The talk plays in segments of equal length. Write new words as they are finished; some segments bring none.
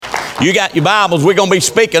You got your Bibles. We're going to be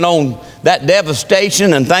speaking on that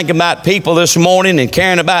devastation and thinking about people this morning and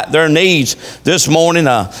caring about their needs this morning.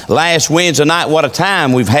 Last Wednesday night, what a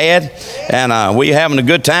time we've had. And we're having a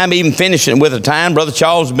good time, even finishing with a time. Brother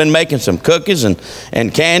Charles has been making some cookies and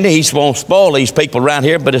candy. He's going to spoil these people around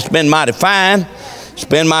here, but it's been mighty fine. It's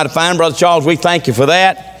been mighty fine. Brother Charles, we thank you for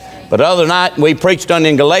that. But the other night, we preached on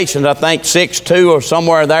in Galatians, I think 6:2 or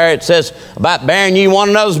somewhere there, it says about bearing you one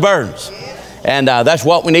another's burdens. And that's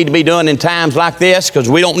what we need to be doing in times like this, because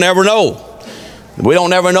we don't never know. We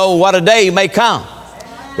don't never know what a day may come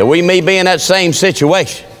that we may be in that same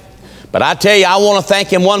situation. But I tell you, I want to thank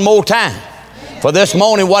Him one more time for this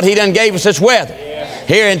morning, what He done gave us this weather.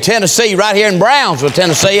 Here in Tennessee, right here in Brownsville,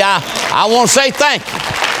 Tennessee, I want to say thank you.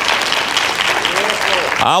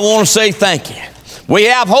 I want to say thank you. We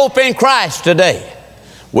have hope in Christ today.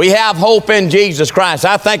 We have hope in Jesus Christ.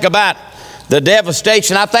 I think about the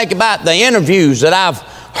devastation. I think about the interviews that I've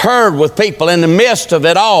heard with people in the midst of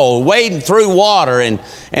it all, wading through water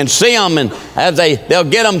and see them, and as they'll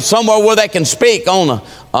get them somewhere where they can speak on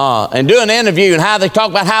and do an interview, and how they talk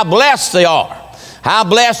about how blessed they are. How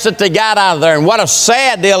blessed that they got out of there, and what a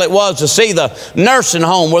sad deal it was to see the nursing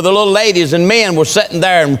home where the little ladies and men were sitting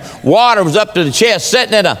there and water was up to the chest,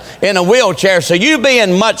 sitting in a wheelchair. So you be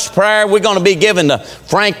in much prayer. We're going to be giving to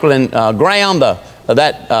Franklin Graham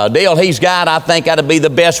that deal he's got. I think that'd be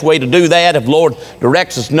the best way to do that if Lord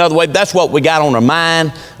directs us another way. That's what we got on our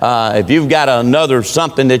mind. If you've got another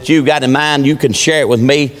something that you've got in mind, you can share it with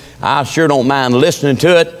me. I sure don't mind listening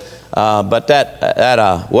to it. But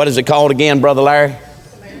that what is it called again, Brother Larry?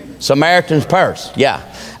 Samaritan's Purse. Yeah.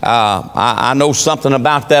 I know something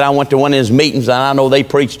about that. I went to one of his meetings, and I know they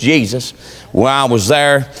preached Jesus while I was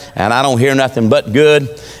there, and I don't hear nothing but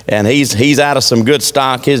good. And he's out of some good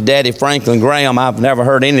stock. His daddy, Franklin Graham, I've never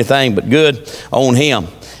heard anything but good on him.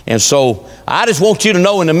 And so I just want you to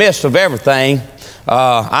know, in the midst of everything,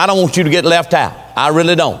 I don't want you to get left out. I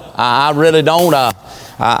really don't. I really don't.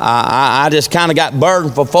 I just kind of got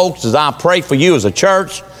burdened for folks as I pray for you as a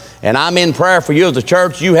church, and I'm in prayer for you as a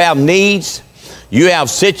church. You have needs, you have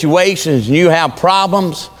situations, and you have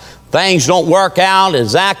problems. Things don't work out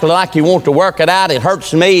exactly like you want to work it out. It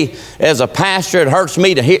hurts me as a pastor. It hurts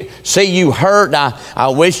me to see you hurt. I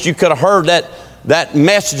wish you could have heard that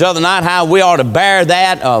message the other night, how we ought to bear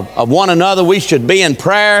that of one another. We should be in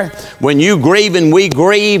prayer. When you grieve and we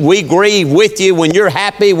grieve with you. When you're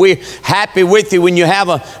happy, we're happy with you. When you have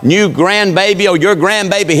a new grandbaby or your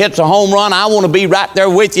grandbaby hits a home run, I want to be right there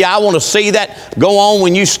with you. I want to see that go on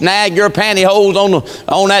when you snag your pantyhose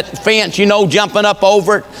on that fence, jumping up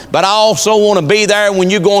over it. But I also want to be there when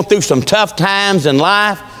you're going through some tough times in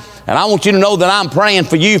life. And I want you to know that I'm praying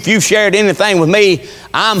for you. If you've shared anything with me,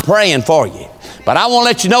 I'm praying for you. But I want to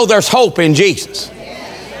let you know there's hope in Jesus.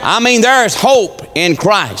 I mean, there is hope in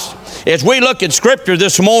Christ. As we look at Scripture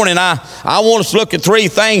this morning, I want us to look at three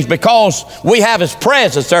things. Because we have His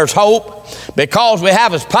presence, there's hope. Because we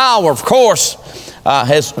have His power, of course,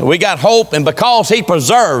 we got hope. And because He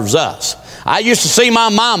preserves us. I used to see my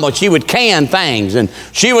mama. She would can things, and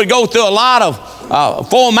she would go through a lot of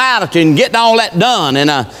formality and getting all that done. And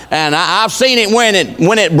I've seen it when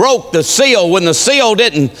it broke the seal, when the seal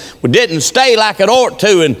didn't stay like it ought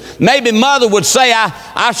to. And maybe Mother would say,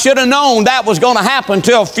 I should have known that was going to happen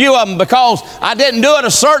to a few of them because I didn't do it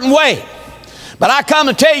a certain way. But I come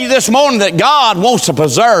to tell you this morning that God wants to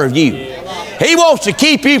preserve you. He wants to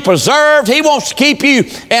keep you preserved. He wants to keep you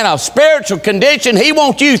in a spiritual condition. He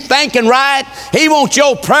wants you thinking right. He wants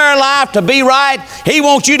your prayer life to be right. He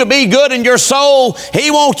wants you to be good in your soul. He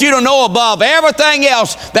wants you to know above everything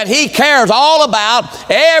else that He cares all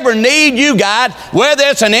about every need you got, whether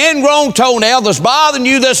it's an ingrown toenail that's bothering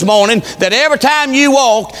you this morning, that every time you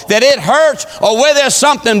walk that it hurts, or whether it's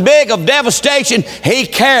something big of devastation, He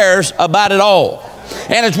cares about it all.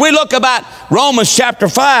 And as we look about Romans chapter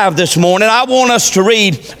 5 this morning, I want us to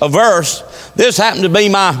read a verse. This happened to be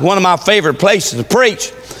one of my favorite places to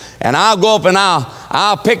preach. And I'll go up and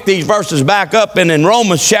I'll pick these verses back up. And in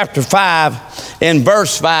Romans chapter 5, in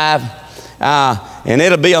verse 5, and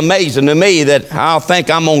it'll be amazing to me that I'll think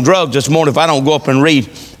I'm on drugs this morning if I don't go up and read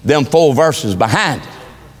them 4 verses behind it.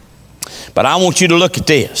 But I want you to look at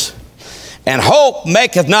this. And hope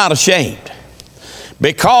maketh not ashamed,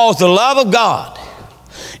 because the love of God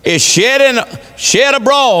is shed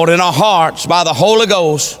abroad in our hearts by the Holy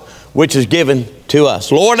Ghost, which is given to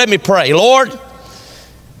us. Lord, let me pray. Lord,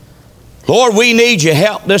 we need your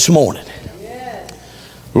help this morning. Yes.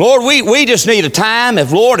 Lord, we just need a time.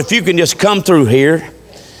 If you can just come through here,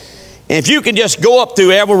 and if you can just go up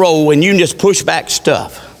through every row and you can just push back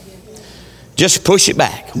stuff. Just push it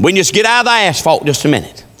back. We can just get out of the asphalt just a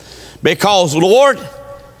minute. Because, Lord,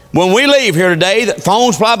 when we leave here today, the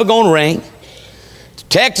phone's probably going to ring.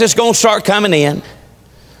 Texts is going to start coming in.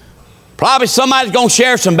 Probably somebody's going to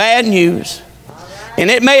share some bad news. And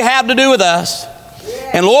it may have to do with us.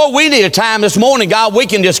 And Lord, we need a time this morning, God, we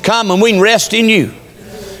can just come and we can rest in you.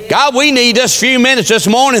 God, we need just a few minutes this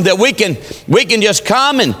morning that we can just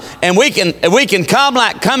come and we can come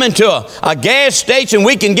like coming to a gas station.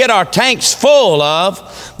 We can get our tanks full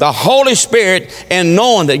of the Holy Spirit and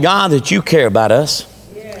knowing that, God, that you care about us.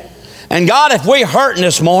 And God, if we're hurting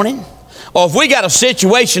this morning, or if we got a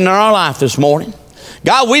situation in our life this morning,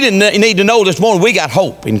 God, we didn't need to know this morning we got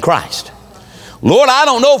hope in Christ. Lord, I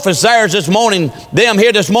don't know if it's theirs this morning, them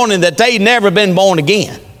here this morning, that they've never been born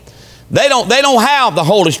again. They don't have the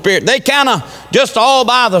Holy Spirit. They kind of just all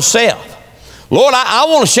by themselves. Lord, I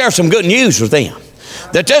want to share some good news with them.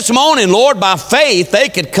 That this morning, Lord, by faith, they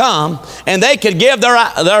could come and they could give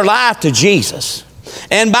their life to Jesus.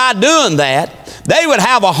 And by doing that, they would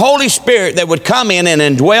have a Holy Spirit that would come in and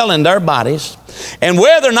indwell in their bodies. And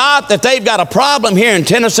whether or not that they've got a problem here in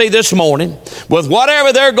Tennessee this morning with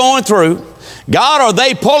whatever they're going through, God, are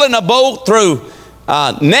they pulling a boat through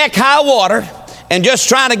neck-high water and just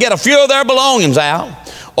trying to get a few of their belongings out?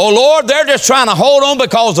 Or, Lord, they're just trying to hold on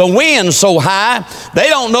because the wind's so high, they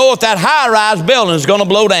don't know if that high-rise building is going to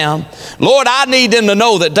blow down. Lord, I need them to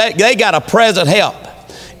know that they got a present help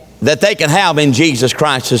that they can have in Jesus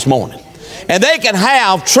Christ this morning. And they can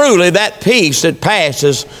have truly that peace that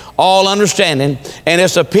passes all understanding, and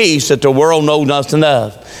it's a peace that the world knows nothing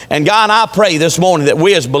of. And God, I pray this morning that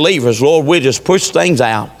we as believers, Lord, we just push things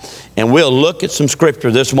out and we'll look at some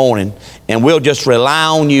scripture this morning and we'll just rely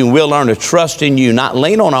on you and we'll learn to trust in you, not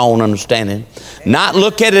lean on our own understanding, not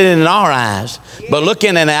look at it in our eyes, but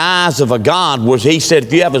looking in the eyes of a God where he said,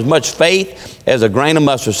 if you have as much faith as a grain of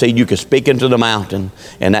mustard seed, you can speak into the mountain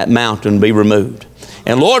and that mountain be removed.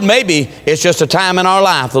 And Lord, maybe it's just a time in our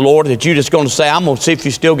life, the Lord, that you're just going to say, I'm going to see if you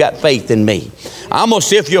still got faith in me. I'm going to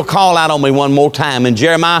see if you'll call out on me one more time. In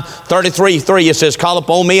Jeremiah 33:3, it says, call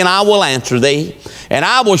upon me and I will answer thee, and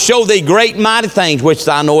I will show thee great and mighty things which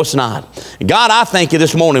thou knowest not. God, I thank you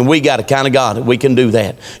this morning we got a kind of God that we can do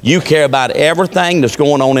that. You care about everything that's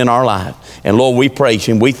going on in our life. And Lord, we praise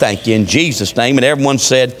you and we thank you in Jesus' name. And everyone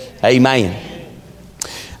said, amen.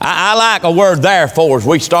 I like a word therefore as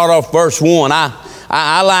we start off verse 1.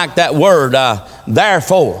 I like that word,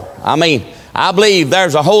 therefore. I mean, I believe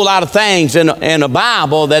there's a whole lot of things in the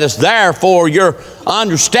Bible that is there for your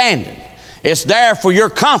understanding. It's there for your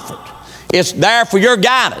comfort. It's there for your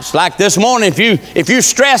guidance. Like this morning, if you're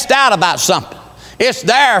stressed out about something, it's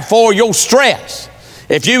there for your stress.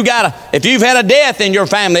 If you've had a death in your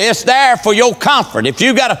family, it's there for your comfort. If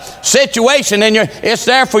you've got a situation it's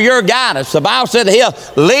there for your guidance. The Bible said He'll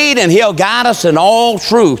lead and He'll guide us in all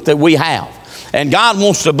truth that we have. And God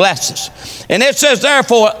wants to bless us. And it says,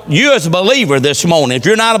 therefore, you as a believer this morning, if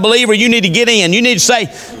you're not a believer, you need to get in. You need to say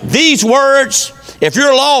these words. If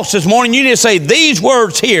you're lost this morning, you need to say these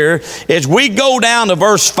words here as we go down to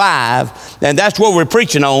verse 5, and that's what we're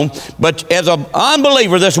preaching on. But as an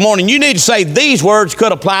unbeliever this morning, you need to say these words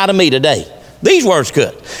could apply to me today. These words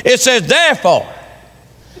could. It says, therefore,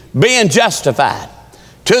 being justified.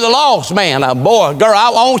 To the lost man, boy, girl,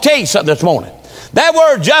 I want to tell you something this morning. That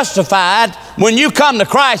word justified, when you come to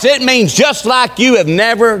Christ, it means just like you have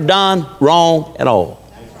never done wrong at all.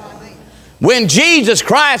 When Jesus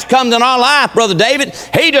Christ comes in our life, Brother David,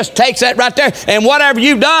 He just takes that right there, and whatever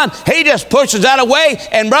you've done, He just pushes that away.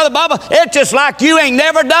 And Brother Bubba, it's just like you ain't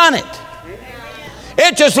never done it.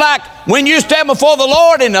 It's just like when you stand before the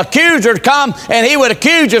Lord and the accuser would come and he would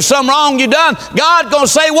accuse you of some wrong you done, God's going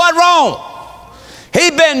to say, what wrong?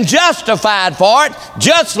 He's been justified for it,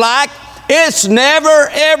 just like it's never,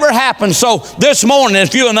 ever happened. So this morning,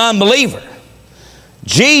 if you're an unbeliever,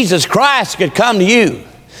 Jesus Christ could come to you,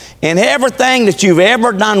 and everything that you've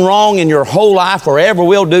ever done wrong in your whole life or ever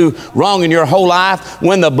will do wrong in your whole life,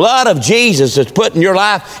 when the blood of Jesus is put in your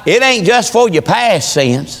life, it ain't just for your past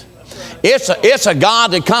sins. It's a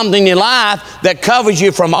God that comes in your life that covers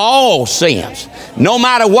you from all sins. No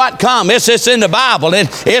matter what comes, it's in the Bible, and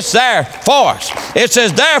it's there for us. It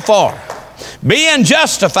says, therefore, being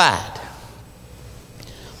justified.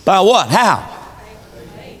 By what? How?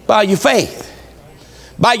 By your faith.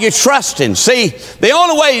 By your trusting. See, the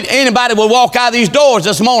only way anybody will walk out of these doors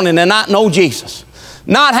this morning and not know Jesus,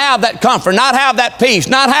 not have that comfort, not have that peace,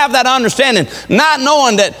 not have that understanding, not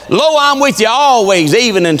knowing that, lo, I'm with you always,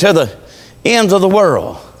 even into the ends of the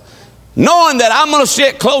world. Knowing that I'm going to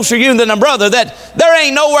sit closer to you than a brother, that there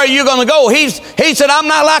ain't nowhere you're going to go. He said, I'm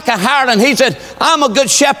not like a hireling. He said, I'm a good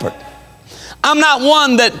shepherd. I'm not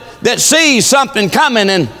one that sees something coming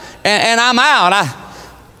and I'm out.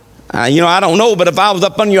 I don't know, but if I was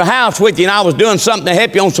up in your house with you and I was doing something to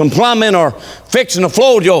help you on some plumbing or fixing the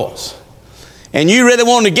floor joists, and you really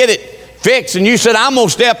wanted to get it fixed, and you said, I'm going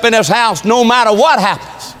to step in this house no matter what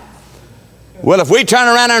happens. Well, if we turn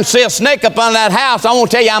around there and see a snake up on that house, I won't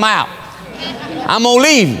tell you I'm out. I'm going to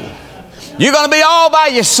leave you. You're going to be all by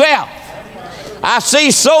yourself. I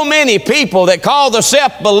see so many people that call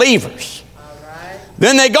themselves believers.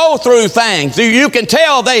 Then they go through things. You can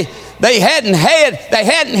tell they hadn't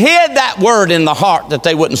hid that word in the heart that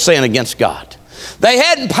they wouldn't sin against God. They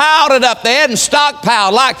hadn't piled it up. They hadn't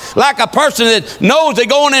stockpiled like a person that knows they're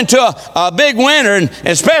going into a big winter, and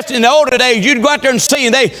especially in the older days, you'd go out there and see,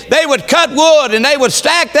 and they would cut wood, and they would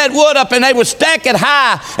stack that wood up, and they would stack it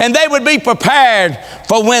high, and they would be prepared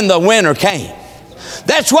for when the winter came.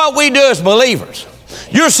 That's what we do as believers.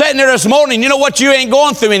 You're sitting there this morning, you know what? You ain't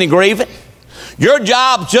going through any grieving. Your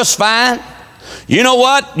job's just fine. You know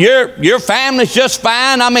what? Your family's just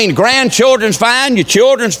fine. I mean, grandchildren's fine. Your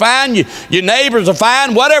children's fine. Your neighbors are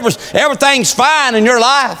fine. Everything's fine in your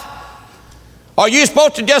life. Are you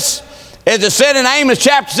supposed to just, as it said in Amos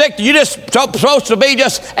chapter 6, you just supposed to be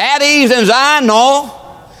just at ease in Zion? No.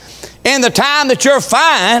 In the time that you're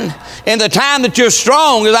fine, in the time that you're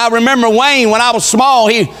strong, as I remember Wayne, when I was small,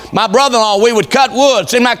 my brother-in-law, we would cut wood. It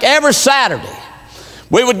seemed like every Saturday.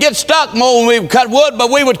 We would get stuck more when we would cut wood,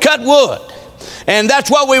 but we would cut wood. And that's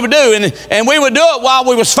what we would do. And we would do it while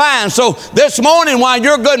we was fine. So this morning, while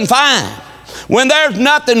you're good and fine, when there's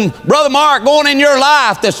nothing, Brother Mark, going in your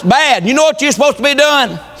life that's bad, you know what you're supposed to be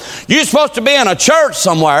doing? You're supposed to be in a church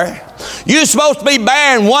somewhere. You're supposed to be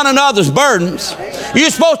bearing one another's burdens. You're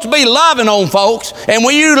supposed to be loving on folks. And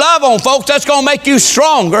when you love on folks, that's going to make you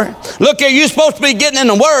stronger. Look here, you're supposed to be getting in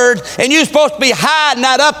the Word, and you're supposed to be hiding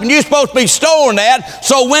that up, and you're supposed to be storing that.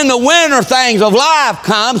 So when the winter things of life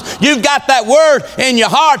comes, you've got that Word in your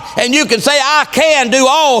heart, and you can say, I can do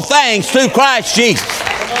all things through Christ Jesus,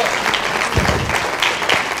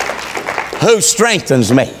 who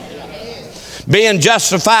strengthens me. Being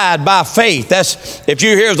justified by faith. That's, if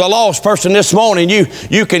you're here as a lost person this morning,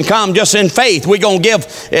 you can come just in faith. We're going to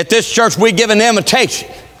give, at this church, we give an invitation.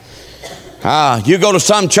 You go to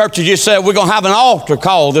some churches, you say, we're going to have an altar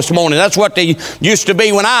call this morning. That's what they used to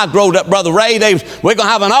be when I growed up, Brother Ray. We're going to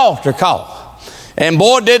have an altar call. And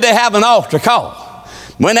boy, did they have an altar call.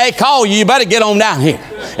 When they call you, you better get on down here.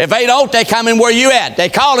 If they don't, they come in where you at. They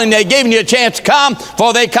calling, they giving you a chance to come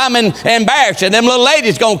before they come and embarrass you. Them little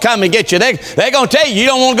ladies going to come and get you. They going to tell you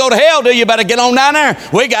don't want to go to hell, do you? Better get on down there.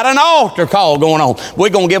 We got an altar call going on.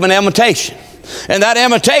 We're going to give an invitation. And that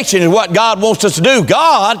invitation is what God wants us to do.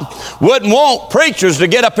 God wouldn't want preachers to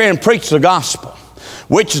get up here and preach the gospel,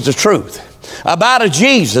 which is the truth, about a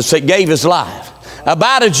Jesus that gave his life.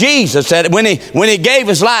 About a Jesus that when he gave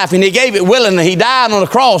his life, and he gave it willingly, he died on the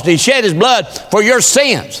cross, he shed his blood for your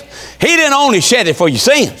sins. He didn't only shed it for your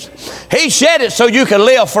sins. He shed it so you can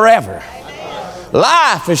live forever.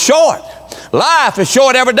 Life is short. Life is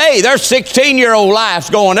short every day. There's 16-year-old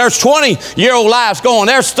lives going. There's 20-year-old lives going.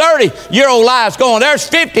 There's 30-year-old lives going. There's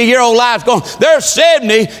 50-year-old lives going. There's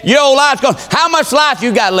 70-year-old lives going. How much life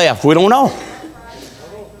you got left? We don't know.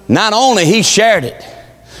 Not only he shared it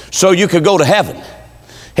so you could go to heaven.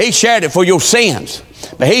 He shared it for your sins,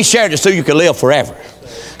 but he shared it so you could live forever.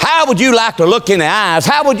 How would you like to look in the eyes?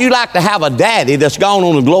 How would you like to have a daddy that's gone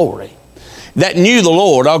on to glory, that knew the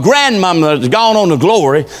Lord, or a grandmama that's gone on to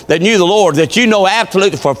glory, that knew the Lord, that you know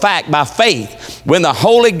absolutely for a fact by faith, when the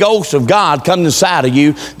Holy Ghost of God comes inside of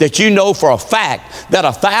you, that you know for a fact that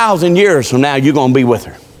 1,000 years from now you're going to be with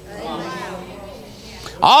her.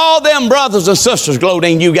 All them brothers and sisters,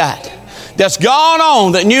 Glodine, you got, that's gone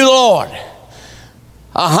on that knew the Lord.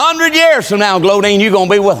 100 years from now, Glodine, you're going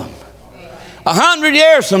to be with them. 100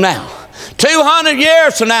 years from now. 200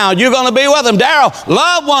 years from now, you're going to be with them. Darrell,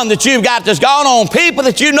 loved one that you've got that's gone on, people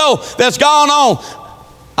that you know that's gone on.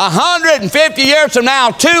 150 years from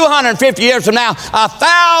now, 250 years from now,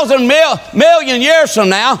 1,000 million years from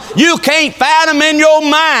now, you can't find them in your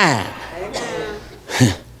mind.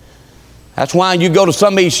 That's why you go to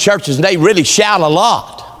some of these churches and they really shout a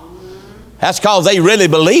lot. That's because they really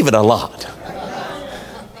believe it a lot.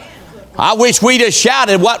 I wish we just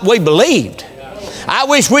shouted what we believed. I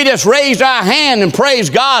wish we just raised our hand and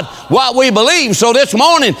praised God what we believe. So this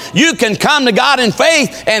morning you can come to God in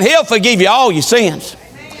faith and he'll forgive you all your sins.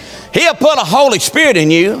 He'll put a Holy Spirit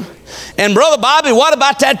in you. And Brother Bobby, what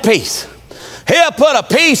about that peace? He'll put a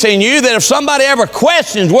peace in you that if somebody ever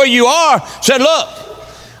questions where you are, said, look,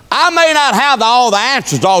 I may not have all the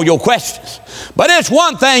answers to all your questions, but it's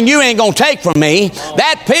one thing you ain't going to take from me.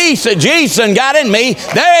 That peace that Jesus got in me,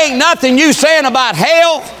 there ain't nothing you saying about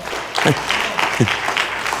hell.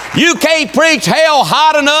 You can't preach hell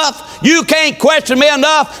hot enough. You can't question me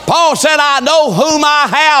enough. Paul said, I know whom I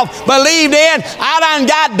have believed in. I done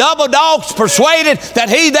got double dogs persuaded that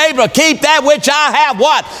he's able to keep that which I have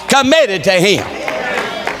what? Committed to him.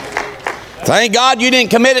 Thank God you didn't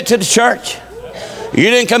commit it to the church. You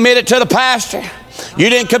didn't commit it to the pastor. You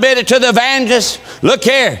didn't commit it to the evangelist. Look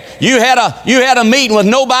here. You had a meeting with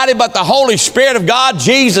nobody but the Holy Spirit of God,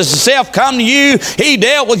 Jesus himself, come to you. He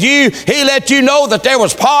dealt with you. He let you know that there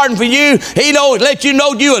was pardon for you. He let you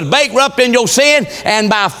know you was bankrupt in your sin. And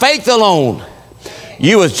by faith alone,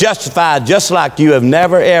 you was justified just like you have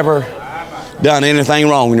never, ever done anything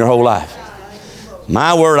wrong in your whole life.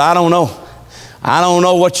 My word, I don't know. I don't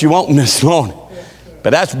know what you want this morning.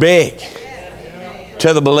 But that's big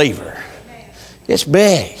to the believer. It's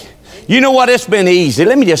big. You know what? It's been easy.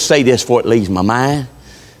 Let me just say this before it leaves my mind.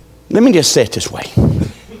 Let me just say it this way.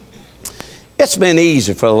 It's been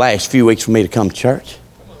easy for the last few weeks for me to come to church.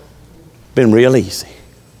 Been real easy.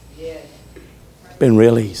 Been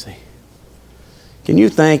real easy. Can you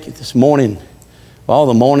think this morning, all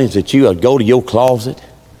the mornings that you would go to your closet,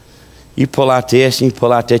 you pull out this and you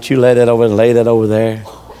pull out that, you lay that over and lay that over there.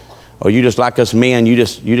 Or you just like us men, you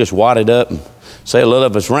just wad it up and say a little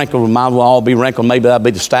of it's wrinkled, might as well all be wrinkled. Maybe that'll be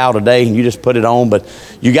the style today, and you just put it on. But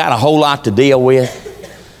you got a whole lot to deal with.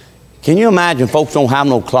 Can you imagine folks don't have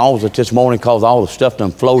no closet this morning because all the stuff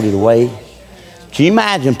done floated away? Can you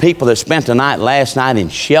imagine people that spent the night last night in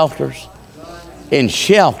shelters? In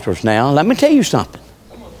shelters now. Let me tell you something.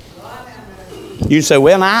 You say,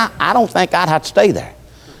 well, I don't think I'd have to stay there.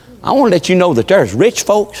 I want to let you know that there's rich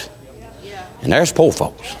folks and there's poor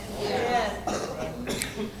folks.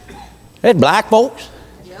 There's black folks.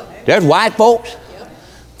 There's white folks.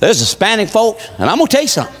 There's Hispanic folks. And I'm going to tell you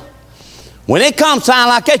something. When it comes time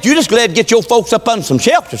like that, you just glad to get your folks up under some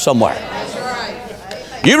shelter somewhere.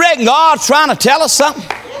 You reckon God's trying to tell us something?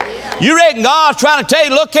 You reckon God's trying to tell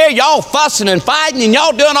you, look here, y'all fussing and fighting and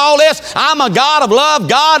y'all doing all this. I'm a God of love.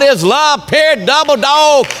 God is love, period, double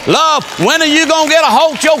dog, love. When are you going to get a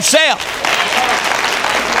hold yourself?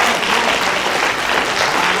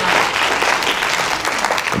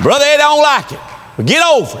 Brother, they don't like it. But get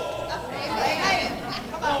over it.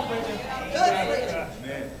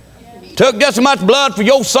 Took just as much blood for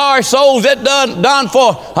your sorry souls it done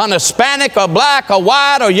for an Hispanic or black or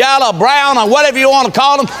white or yellow or brown or whatever you want to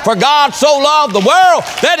call them. For God so loved the world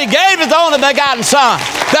that he gave his only begotten Son,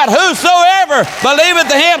 that whosoever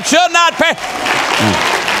believeth in him should not perish.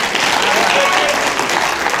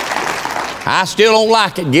 I still don't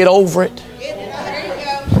like it. Get over it.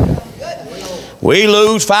 We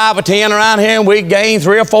lose 5 or 10 around here and we gain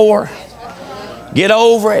 3 or 4. Get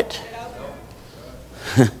over it.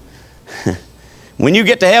 When you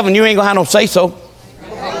get to heaven, you ain't going to have no say-so.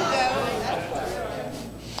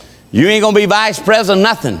 You ain't going to be vice president,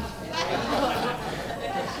 nothing.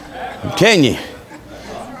 Can you?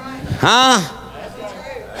 Huh?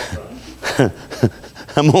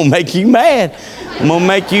 I'm going to make you mad. I'm going to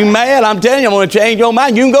make you mad. I'm telling you, I'm going to change your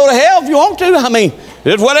mind. You can go to hell if you want to. I mean,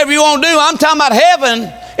 it's whatever you want to do. I'm talking about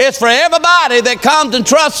heaven. It's for everybody that comes and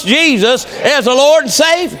trusts Jesus as the Lord and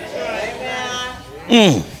Savior.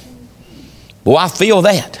 Boy, I feel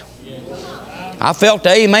that. I felt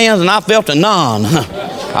the amens and I felt the none.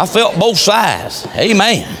 I felt both sides.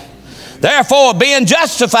 Amen. Therefore, being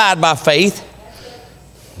justified by faith,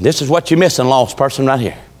 this is what you're missing, lost person, right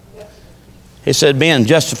here. It said being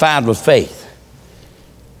justified with faith.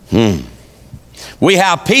 We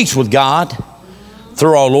have peace with God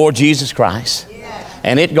through our Lord Jesus Christ.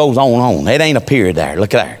 And it goes on. It ain't a period there.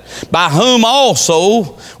 Look at there. By whom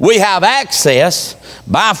also we have access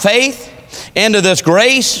by faith into this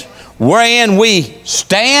grace wherein we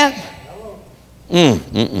stand.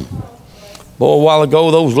 Boy, a while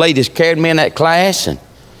ago, those ladies carried me in that class, and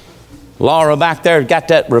Laura back there got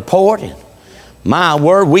that report. And my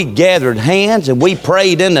word, we gathered hands and we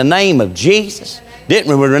prayed in the name of Jesus.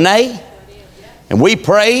 Didn't we, Renee? And we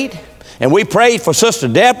prayed for Sister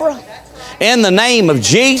Deborah in the name of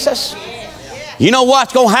Jesus. You know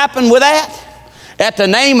what's going to happen with that? At the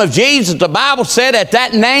name of Jesus, the Bible said at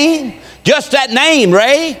that name, just that name,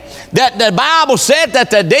 Ray, that the Bible said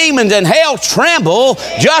that the demons in hell tremble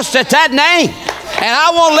just at that name. And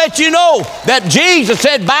I want to let you know that Jesus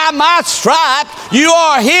said, by my stripe you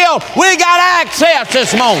are healed. We got access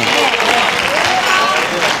this morning.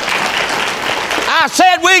 I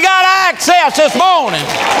said we got access this morning.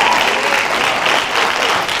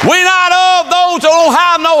 We're not of those that don't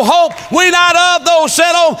have no hope. We're not of those set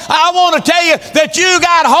on. I want to tell you that you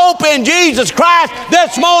got hope in Jesus Christ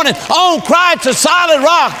this morning. On Christ, a solid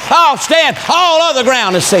rock, I'll stand. All other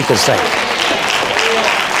ground is sinking sand.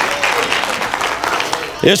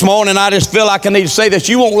 This morning I just feel like I need to say this.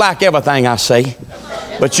 You won't like everything I say,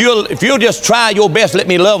 but if you'll just try your best, let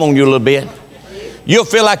me love on you a little bit, you'll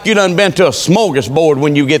feel like you done been to a smorgasbord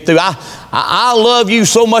when you get through. I love you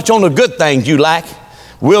so much on the good things you like,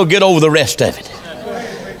 we'll get over the rest of it.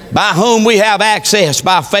 By whom we have access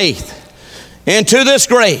by faith into this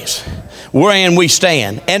grace wherein we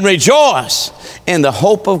stand and rejoice in the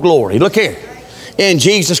hope of glory. Look here, in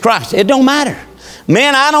Jesus Christ. It don't matter.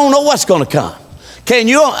 Man, I don't know what's going to come. Can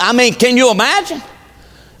you imagine?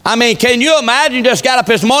 Can you imagine you just got up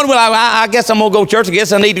this morning, well, I guess I'm going to go to church. I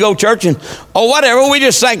guess I need to go to church or whatever. We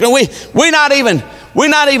just think, we're not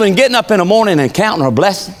even getting up in the morning and counting our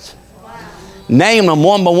blessings, naming them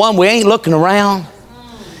one by one. We ain't looking around.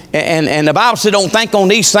 And the Bible said, don't think on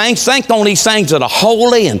these things. Think on these things that are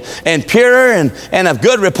holy and pure and of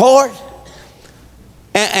good report.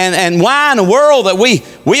 And why in the world that we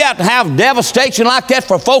have to have devastation like that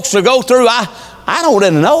for folks to go through, I don't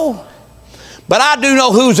really know. But I do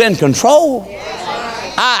know who's in control.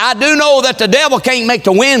 I do know that the devil can't make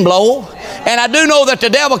the wind blow. And I do know that the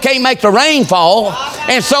devil can't make the rain fall.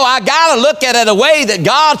 And so I got to look at it a way that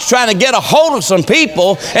God's trying to get a hold of some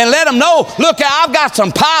people and let them know, look, I've got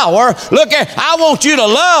some power. Look, I want you to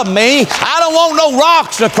love me. I don't want no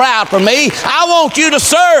rocks to cry out for me. I want you to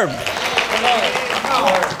serve me.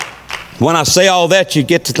 When I say all that, you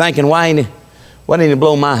get to thinking, why didn't he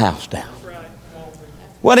blow my house down?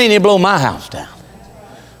 Why didn't he blow my house down?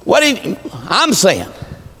 I'm saying,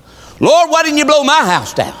 Lord, why didn't you blow my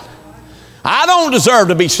house down? I don't deserve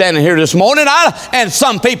to be standing here this morning. And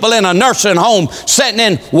some people in a nursing home sitting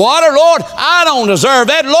in water, Lord, I don't deserve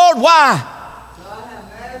that. Lord, why?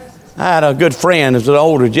 I had a good friend, as an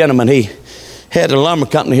older gentleman. He had a lumber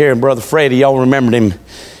company here, and Brother Freddie, y'all remembered him.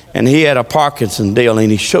 And he had a Parkinson deal,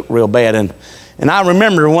 and he shook real bad. And I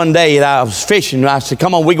remember one day that I was fishing. I said,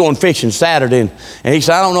 come on, we're going fishing Saturday. And he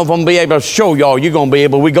said, I don't know if I'm going to be able to show y'all. You're going to be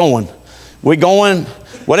able. We're going.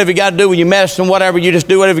 Whatever you got to do with your medicine, whatever, you just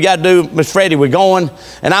do whatever you got to do. Miss Freddie, we're going.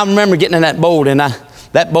 And I remember getting in that boat, and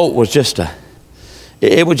that boat was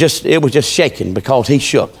it was just shaking because he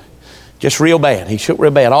shook. Just real bad. He shook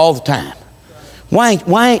real bad all the time. Why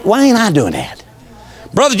ain't I doing that?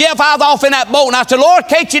 Brother Jeff, I was off in that boat, and I said, Lord,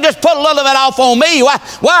 can't you just put a little of it off on me? Why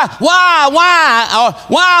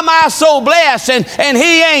am I so blessed and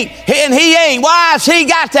he ain't? Why has he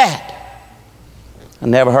got that? I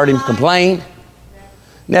never heard him complain.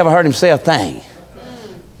 Never heard him say a thing.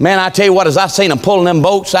 Man, I tell you what, as I seen him pulling them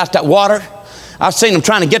boats out that water, I've seen them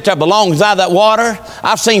trying to get their belongings out of that water.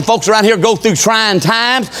 I've seen folks around here go through trying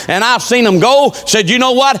times, and I've seen them go, said, you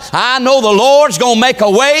know what? I know the Lord's going to make a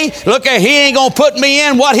way. Look, he ain't going to put me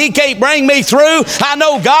in what he can't bring me through. I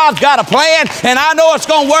know God's got a plan, and I know it's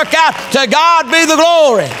going to work out. To God be the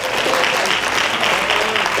glory.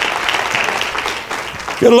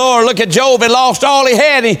 Good Lord, look at Job. He lost all he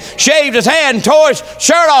had. He shaved his head and tore his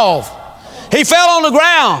shirt off. He fell on the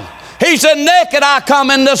ground. He said, naked I come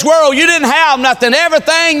in this world. You didn't have nothing.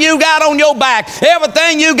 Everything you got on your back,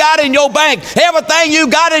 everything you got in your bank, everything you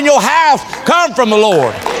got in your house come from the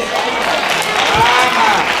Lord.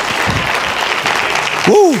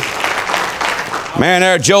 Woo. Man,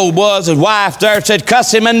 there Job was. His wife there said,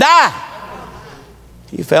 cuss him and die.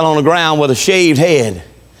 He fell on the ground with a shaved head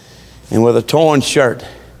and with a torn shirt.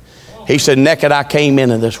 He said, naked I came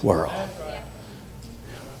into this world.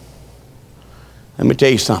 Let me tell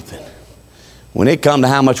you something. When it comes to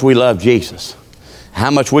how much we love Jesus, how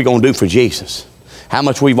much we're going to do for Jesus, how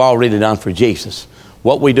much we've already done for Jesus,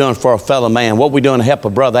 what we're doing for a fellow man, what we're doing to help a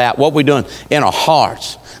brother out, what we're doing in our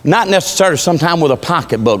hearts, not necessarily sometime with a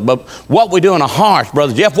pocketbook, but what we do in our hearts,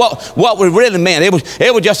 Brother Jeff, what we really meant.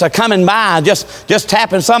 It was just a coming by, just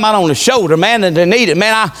tapping somebody on the shoulder, man, that they need it.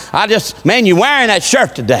 Man, man, you're wearing that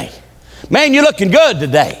shirt today. Man, you're looking good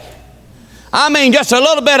today. I mean, just a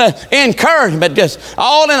little bit of encouragement, just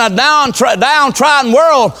all in a downtrodden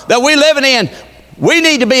world that we're living in. We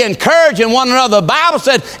need to be encouraging one another. The Bible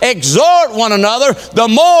said, exhort one another the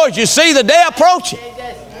more as you see the day approaching.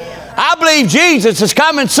 I believe Jesus is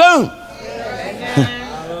coming soon.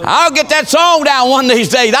 I'll get that song down one of these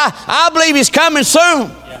days. I believe he's coming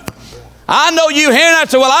soon. I know you hearing that,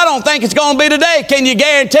 say, well, I don't think it's going to be today. Can you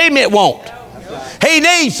guarantee me it won't? He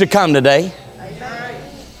needs to come today.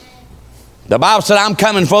 The Bible said, I'm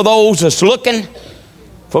coming for those that's looking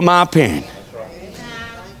for my appearing.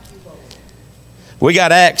 We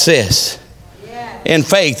got access in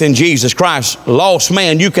faith in Jesus Christ. Lost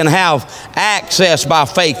man, you can have access by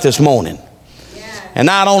faith this morning. And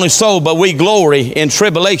not only so, but we glory in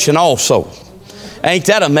tribulation also. Ain't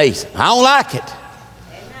that amazing? I don't like it.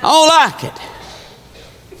 I don't like it.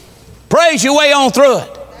 Praise your way on through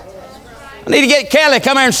it. I need to get Kelly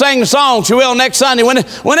come here and sing the song, she will, next Sunday, when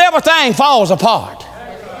everything falls apart.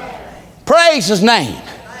 Praise His name.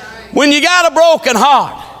 When you got a broken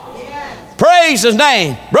heart, praise His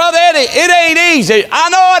name. Brother Eddie, it ain't easy. I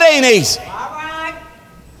know it ain't easy.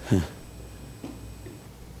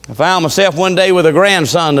 I found myself one day with a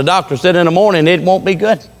grandson. The doctor said in the morning it won't be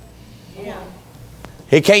good.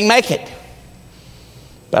 He can't make it.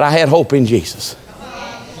 But I had hope in Jesus.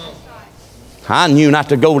 I knew not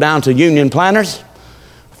to go down to Union Planters,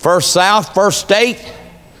 First South, First State,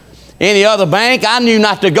 any other bank. I knew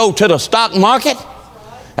not to go to the stock market.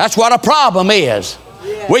 That's what a problem is.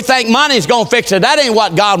 We think money's going to fix it. That ain't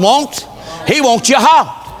what God wants. He wants your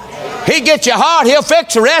heart. He gets your heart, He'll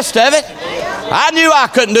fix the rest of it. I knew I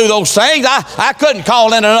couldn't do those things. I couldn't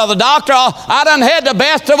call in another doctor. I done had the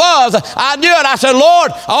best of us. I knew it. I said,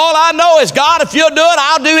 Lord, all I know is, God, if you'll do it,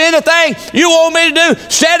 I'll do anything you want me to do.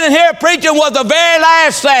 Standing here preaching was the very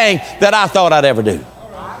last thing that I thought I'd ever do.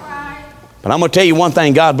 But I'm going to tell you one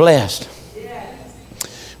thing God blessed.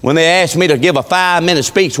 When they asked me to give a 5-minute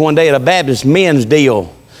speech one day at a Baptist men's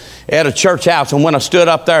deal at a church house, and when I stood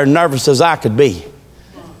up there nervous as I could be,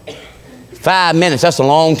 5 minutes, that's a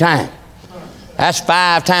long time. That's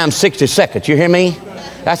 5 times 60 seconds. You hear me?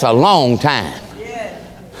 That's a long time.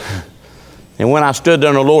 And when I stood there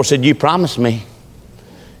and the Lord said, you promised me.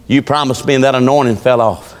 You promised me, and that anointing fell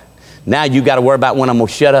off. Now you got to worry about when I'm going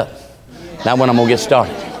to shut up. Not when I'm going to get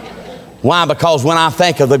started. Why? Because when I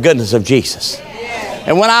think of the goodness of Jesus,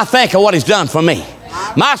 and when I think of what He's done for me,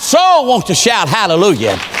 my soul wants to shout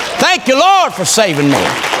hallelujah. Thank you, Lord, for saving me.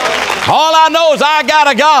 All I know is I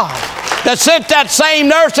got a God that sent that same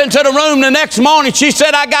nurse into the room the next morning. She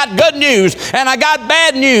said, I got good news and I got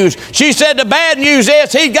bad news. She said the bad news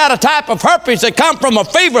is he's got a type of herpes that comes from a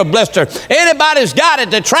fever blister. Anybody's got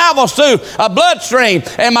it that travels through a bloodstream.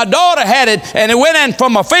 And my daughter had it, and it went in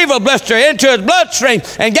from a fever blister into his bloodstream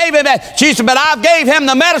and gave him that. She said, but I gave him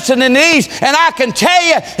the medicine in these, and I can tell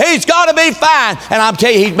you he's got to be fine. And I'm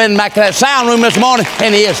telling you, he's been back in that sound room this morning,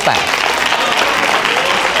 and he is fine.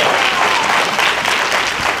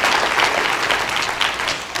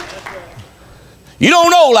 You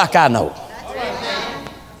don't know like I know.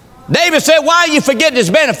 David said, why are you forgetting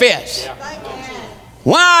His benefits?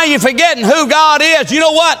 Why are you forgetting who God is? You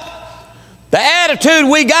know what? The attitude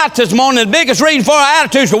we got this morning, the biggest reason for our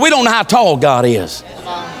attitude is because we don't know how tall God is.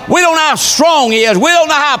 We don't know how strong He is. We don't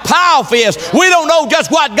know how powerful He is. We don't know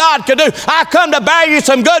just what God could do. I come to bear you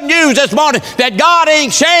some good news this morning that God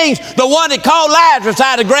ain't changed. The one that called Lazarus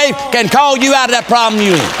out of the grave can call you out of that problem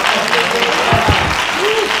you in.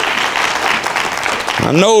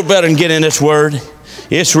 I know better than get in this word.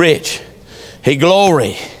 It's rich. He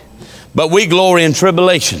glory. But we glory in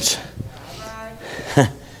tribulations.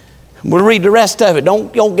 We'll read the rest of it.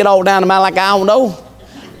 Don't get all down to my like I don't know.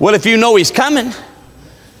 Well, if you know He's coming,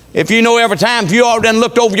 if you know every time, if you already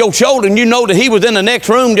looked over your shoulder and you know that He was in the next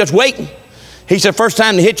room just waiting. He said, first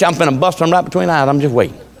time to hit you, I'm going to bust Him right between the eyes. I'm just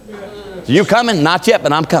waiting. So you coming? Not yet,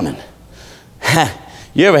 but I'm coming.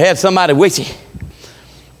 You ever had somebody with you?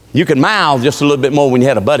 You can mouth just a little bit more when you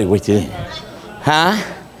had a buddy with you. Huh?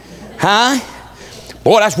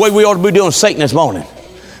 Boy, that's the way we ought to be doing Satan this morning.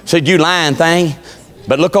 Said, you lying thing.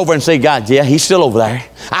 But look over and say, God, yeah, he's still over there.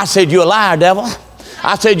 I said, you're a liar, devil.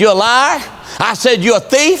 I said, you're a liar. I said, you're a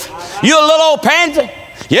thief. You're a little old pansy.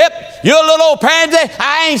 Yep, you're a little old pansy.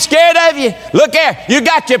 I ain't scared of you. Look here, you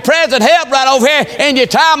got your present help right over here in your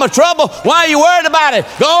time of trouble. Why are you worried about it?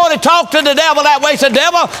 Go on and talk to the devil that way. Say,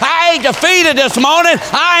 devil, I ain't defeated this morning.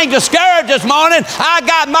 I ain't discouraged this morning. I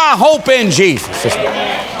got my hope in Jesus.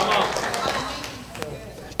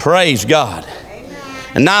 Praise God.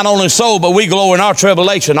 And not only so, but we glory in our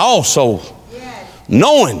tribulation also,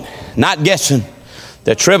 knowing, not guessing,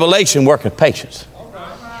 that tribulation worketh patience.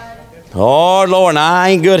 Oh, Lord, now I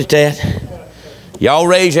ain't good at that. Y'all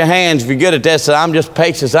raise your hands if you're good at that. So I'm just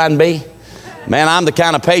patient as I can be. Man, I'm the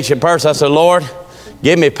kind of patient person. I said, Lord,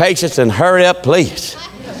 give me patience and hurry up, please.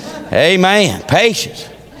 Amen. Patience.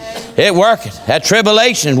 It worketh. That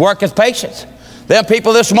tribulation worketh patience. Them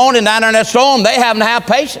people this morning down there in that storm, they haven't have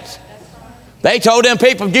patience. They told them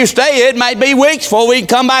people, if you stay, it might be weeks before we can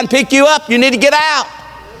come by and pick you up. You need to get out.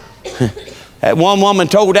 That one woman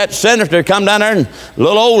told that senator to come down there, and a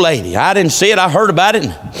little old lady, I didn't see it, I heard about it,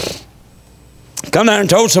 and come down and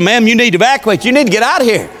told some, ma'am, you need to evacuate. You need to get out of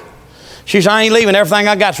here. She said, I ain't leaving. Everything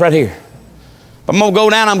I got's right here. If I'm going to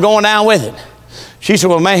go down, I'm going down with it. She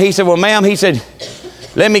said, well, man, he said, well, ma'am, he said,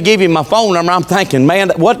 let me give you my phone number. I'm thinking,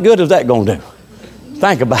 man, what good is that going to do?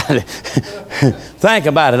 Think about it. Think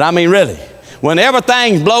about it. I mean, really. When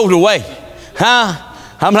everything blows away,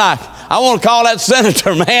 I'm like, I want to call that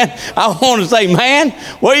senator, man. I want to say, man,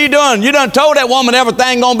 what are you doing? You done told that woman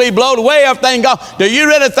everything going to be blown away, everything gone. Do you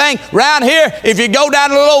really think around here, if you go down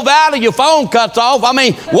to the little valley, your phone cuts off? I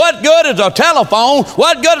mean, what good is a telephone?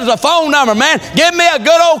 What good is a phone number, man? Give me a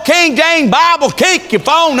good old King James Bible, keep your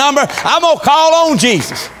phone number. I'm going to call on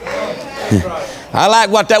Jesus. I like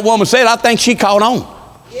what that woman said. I think she called on.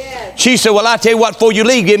 She said, well, I tell you what, before you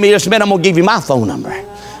leave, give me just a minute, I'm going to give you my phone number.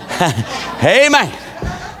 Amen.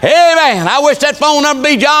 Amen. I wish that phone number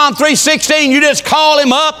be John 3:16. You just call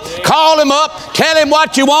him up, tell him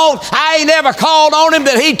what you want. I ain't never called on him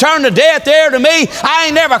that he turned a deaf ear to me. I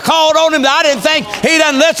ain't never called on him that I didn't think he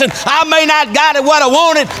done listen. I may not got it what I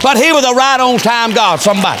wanted, but he was a right on time God.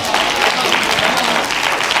 Somebody.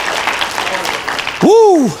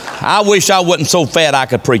 Woo! I wish I wasn't so fat I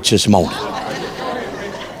could preach this morning.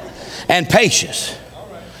 And patience.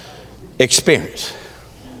 Experience.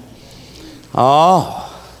 Oh,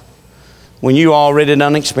 when you already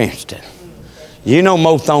done experienced it. You know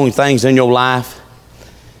most only things in your life,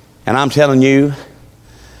 and I'm telling you,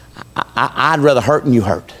 I'd rather hurt than you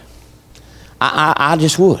hurt. I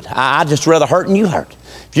just would. I'd just rather hurt than you hurt.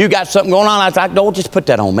 If you got something going on, I thought, don't just put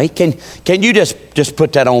that on me. Can you just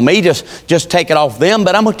put that on me? Just take it off them.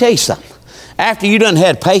 But I'm going to tell you something. After you done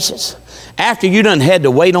had patience, after you done had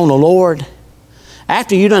to wait on the Lord,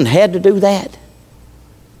 after you done had to do that,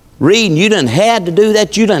 reading, you done had to do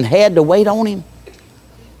that, you done had to wait on him.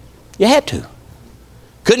 You had to.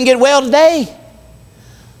 Couldn't get well today.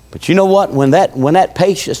 But you know what? When that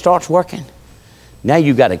patience starts working, now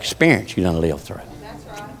you got experience you done live through. That's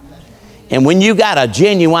right. And when you got a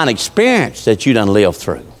genuine experience that you done live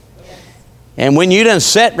through, and when you done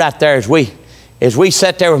sat right there as we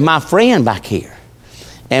sat there with my friend back here,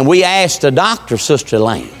 and we asked the doctor, Sister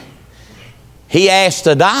Lane, he asked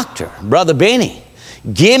the doctor, Brother Benny,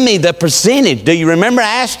 give me the percentage. Do you remember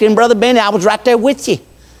asking Brother Benny? I was right there with you.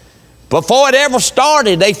 Before it ever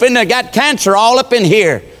started, they finna got cancer all up in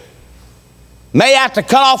here. May have to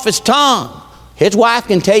cut off his tongue. His wife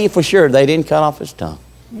can tell you for sure they didn't cut off his tongue.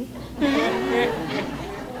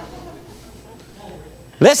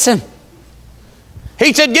 Listen.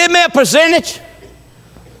 He said, give me a percentage.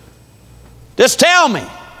 Just tell me.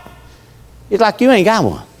 He's like, you ain't got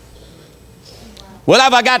one. Well,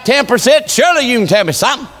 if I got 10%, surely you can tell me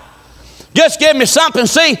something. Just give me something.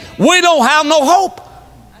 See, we don't have no hope.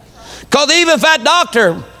 Because even if that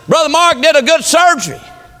doctor, Brother Mark, did a good surgery,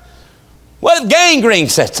 what if gangrene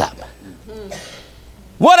sets up?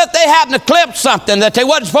 What if they happen to clip something that they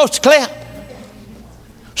wasn't supposed to clip?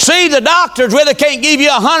 See, the doctors really can't give you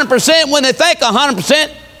 100% when they think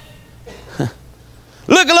 100%.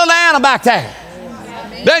 Look at little Anna back there.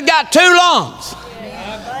 Done got 2 lungs.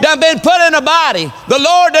 Done been put in a body. The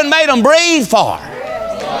Lord done made them breathe for her.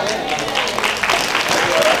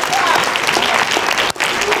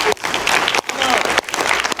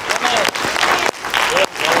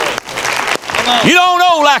 You don't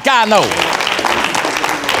know like I know.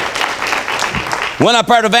 Went up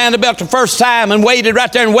there to Vanderbilt the first time and waited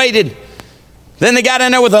right there and waited. Then they got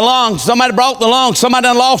in there with the lungs. Somebody brought the lungs. Somebody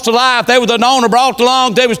done lost their life. They was the donor, brought the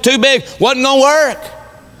lungs. They was too big. Wasn't going to work.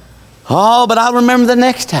 Oh, but I'll remember the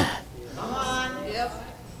next time.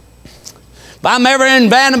 If I'm ever in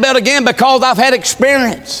Vanderbilt again because I've had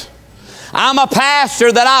experience. I'm a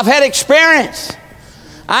pastor that I've had experience.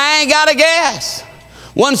 I ain't got a guess.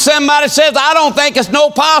 When somebody says, I don't think it's no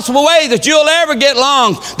possible way that you'll ever get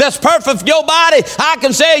lungs that's perfect for your body, I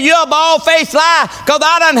can say you're a bald-faced lie because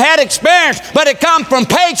I done had experience, but it comes from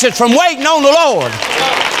patience, from waiting on the Lord.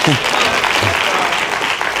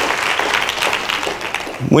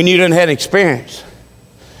 When you done had experience,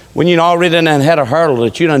 when you already done had a hurdle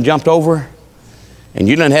that you done jumped over, and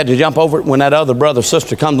you done had to jump over it when that other brother or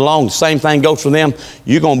sister comes along, the same thing goes for them,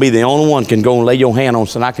 you're going to be the only one can go and lay your hand on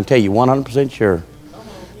something. I can tell you 100% sure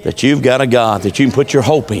that you've got a God that you can put your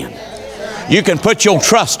hope in. You can put your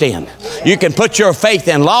trust in. You can put your faith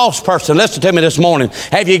in. Lost person, listen to me this morning.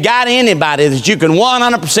 Have you got anybody that you can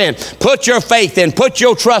 100% put your faith in, put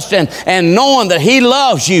your trust in, and knowing that He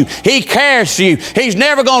loves you, He cares for you, He's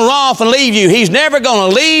never going to run off and leave you, He's never going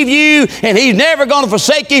to leave you, and He's never going to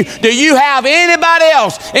forsake you? Do you have anybody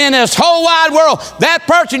else in this whole wide world? That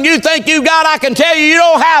person you think you got, I can tell you, you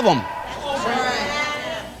don't have them.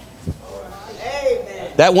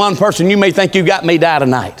 That one person you may think you got may die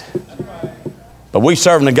tonight. But we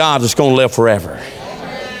serving a God that's going to live forever.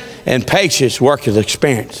 And patience works with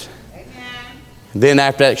experience. And then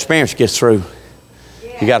after that experience gets through,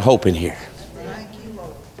 you got hope in here.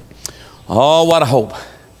 Oh, what a hope.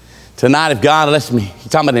 Tonight, if God lets me,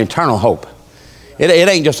 He's talking about an eternal hope. It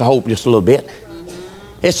ain't just a hope just a little bit.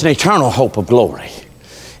 It's an eternal hope of glory.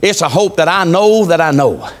 It's a hope that I know that I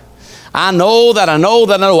know. I know that I know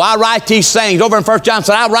that I know. I write these things. Over in 1 John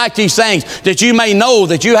said, I write these things that you may know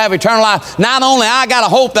that you have eternal life. Not only I got a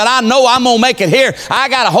hope that I know I'm going to make it here, I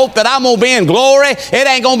got a hope that I'm going to be in glory. It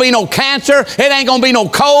ain't going to be no cancer. It ain't going to be no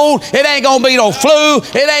cold. It ain't going to be no flu.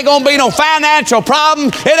 It ain't going to be no financial problem.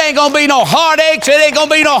 It ain't going to be no heartaches. It ain't going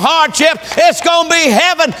to be no hardship. It's going to be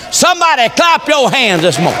heaven. Somebody clap your hands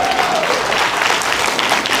this morning.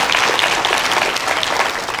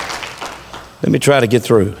 Let me try to get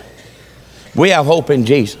through. We have hope in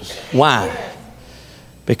Jesus. Why?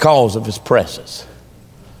 Because of His presence.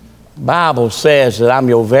 The Bible says that I'm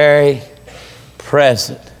your very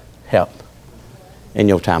present help in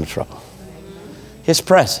your time of trouble. His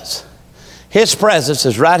presence. His presence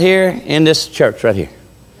is right here in this church right here.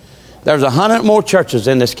 There's 100 more churches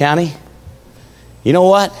in this county. You know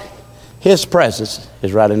what? His presence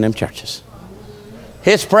is right in them churches.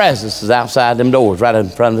 His presence is outside them doors, right in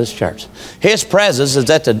front of this church. His presence is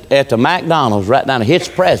at the McDonald's right down there. His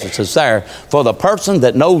presence is there for the person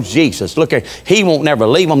that knows Jesus. Look here, He won't never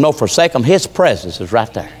leave them, nor forsake them. His presence is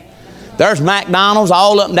right there. There's McDonald's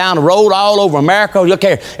all up and down the road, all over America. Look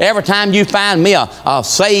here, every time you find me a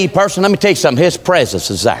saved person, let me tell you something, His presence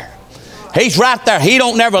is there. He's right there. He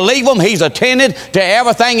don't never leave them. He's attended to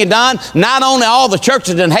everything He done. Not only all the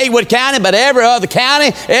churches in Haywood County, but every other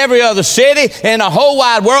county, every other city in the whole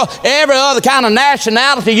wide world, every other kind of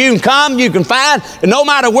nationality you can come, you can find. And no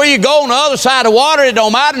matter where you go on the other side of the water, it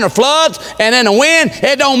don't matter. In the floods and in the wind,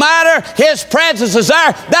 it don't matter. His presence is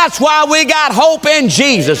there. That's why we got hope in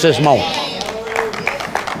Jesus this morning.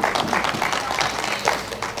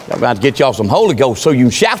 I'm about to get y'all some Holy Ghost so you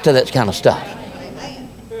can shout to that kind of stuff.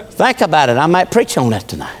 Think about it. I might preach on that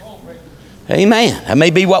tonight. Amen. That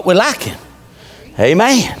may be what we're lacking.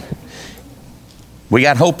 Amen. We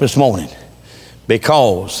got hope this morning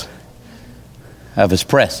because of His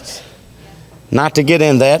presence. Not to get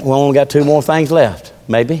in that, we only got 2 more things left,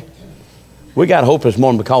 maybe. We got hope this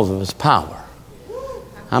morning because of His power.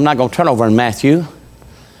 I'm not going to turn over in Matthew,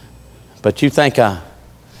 but you think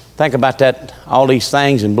about that, all these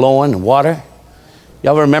things and blowing and water.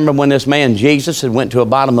 Y'all remember when this man Jesus had went to the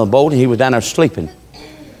bottom of the boat and he was down there sleeping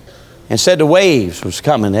and said the waves was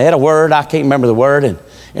coming. They had a word, I can't remember the word, and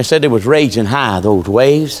it said it was raging high, those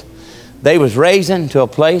waves. They was raising to a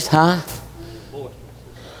place high.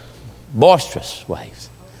 Boisterous waves.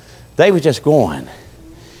 They was just going.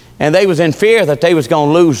 And they was in fear that they was going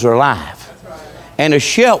to lose their life. And the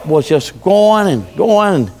ship was just going and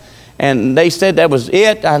going. And they said that was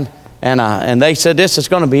it. And they said this is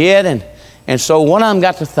going to be it. And so one of them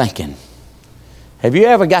got to thinking, have you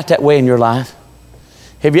ever got that way in your life?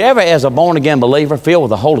 Have you ever, as a born-again believer, filled with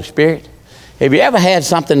the Holy Spirit, have you ever had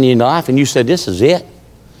something in your life and you said, this is it?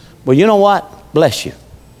 Well, you know what? Bless you.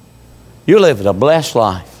 You live a blessed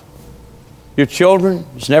life. Your children,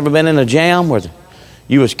 it's never been in a jam where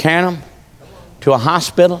you was carrying them to a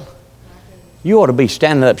hospital. You ought to be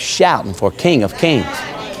standing up shouting for King of Kings.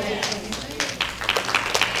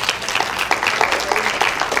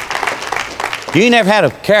 You never had to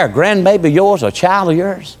carry a grandbaby of yours or a child of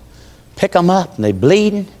yours, pick them up and they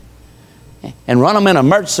bleeding and run them in an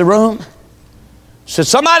emergency room? Said,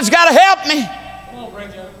 somebody's got to help me. Come on,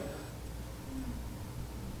 Brenda.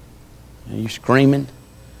 And you screaming,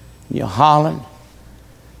 and you're hollering,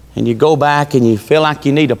 and you go back and you feel like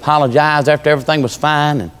you need to apologize after everything was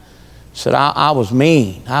fine. And said, I was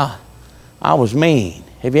mean. I was mean.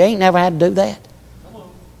 Have you ain't never had to do that?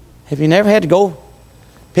 Have you never had to go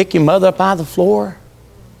pick your mother up out of the floor?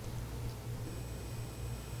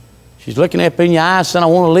 She's looking up in your eyes saying, I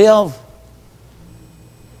want to live.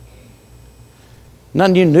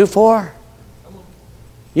 Nothing you can do for her.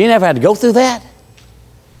 You never had to go through that.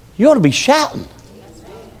 You ought to be shouting.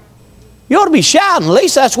 You ought to be shouting. At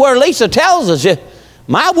least that's where Lisa tells us.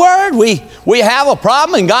 My word, we have a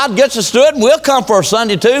problem and God gets us through it and we'll come for a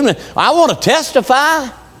Sunday too. I want to testify.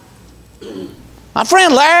 My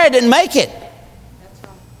friend Larry didn't make it.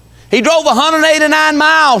 He drove 189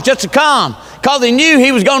 miles just to come because he knew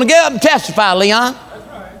he was going to get up and testify, Leon. That's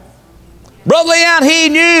right. Brother Leon, he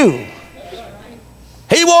knew.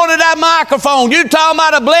 He wanted that microphone. You talking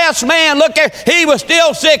about a blessed man. Look here, he was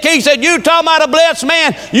still sick. He said, you talking about a blessed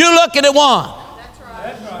man. You looking at one. That's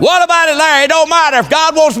right. What about it, Larry? It don't matter. If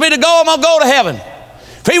God wants me to go, I'm going to go to heaven.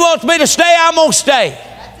 If He wants me to stay, I'm going to stay.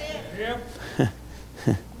 That's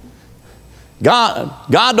it.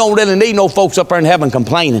 God don't really need no folks up there in heaven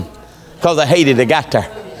complaining because they hated they got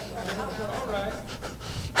there.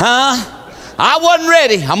 Huh? I wasn't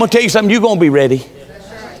ready. I'm going to tell you something. You're going to be ready.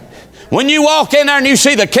 When you walk in there and you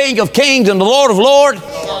see the King of Kings and the Lord of Lords,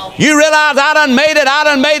 you realize I done made it, I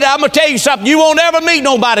done made it. I'm going to tell you something. You won't ever meet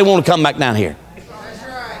nobody want to come back down here.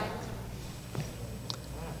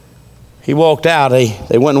 He walked out.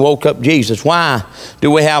 They went and woke up Jesus. Why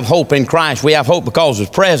do we have hope in Christ? We have hope because of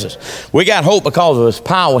His presence. We got hope because of His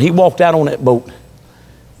power. He walked out on that boat.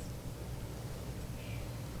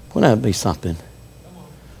 Wouldn't that be something?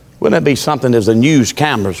 Wouldn't that be something as the news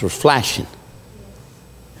cameras were flashing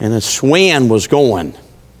and the wind was going,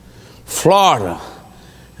 Florida,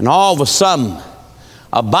 and all of a sudden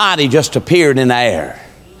a body just appeared in the air.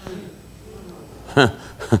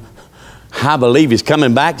 I believe He's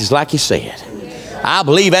coming back just like He said. I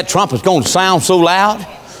believe that trumpet's going to sound so loud,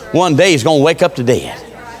 one day He's going to wake up the dead.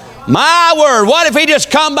 My word, what if He just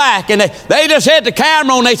come back and they just had the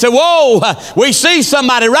camera on, they said, whoa, we see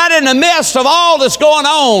somebody right in the midst of all that's going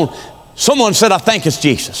on. Someone said, I think it's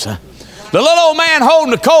Jesus. The little old man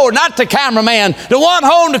holding the cord, not the cameraman, the one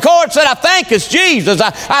holding the cord said, I think it's Jesus.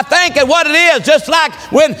 I think it's what it is. Just like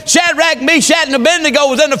when Shadrach, Meshach, and Abednego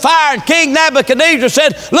was in the fire and King Nebuchadnezzar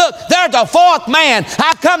said, look, there's a fourth man.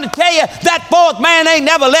 I come to tell you, that fourth man ain't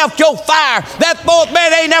never left your fire. That fourth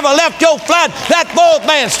man ain't never left your flood. That fourth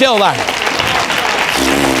man's still there.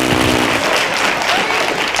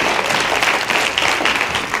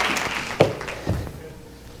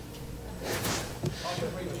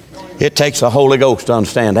 It takes the Holy Ghost to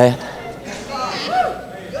understand that.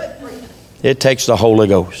 It takes the Holy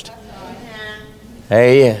Ghost.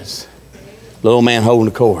 There he is. Little man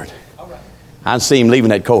holding the cord. I see him leaving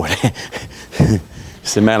that cord. He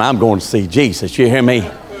said, man, I'm going to see Jesus. You hear me?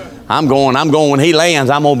 I'm going. When He lands,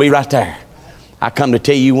 I'm going to be right there. I come to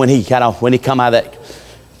tell you when He come out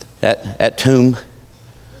of that tomb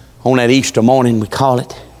on that Easter morning, we call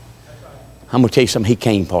it. I'm going to tell you something. He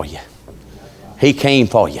came for you. He came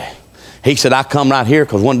for you. He said, I come right here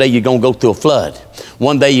because one day you're going to go through a flood.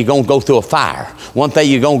 One day you're going to go through a fire. One day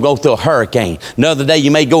you're going to go through a hurricane. Another day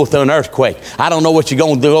you may go through an earthquake. I don't know what you're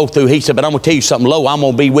going to go through. He said, but I'm going to tell you something low. I'm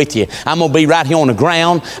going to be with you. I'm going to be right here on the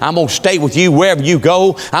ground. I'm going to stay with you wherever you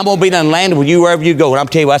go. I'm going to be done landed with you wherever you go. And I'm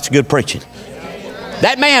telling you, that's good preaching.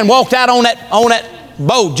 That man walked out on that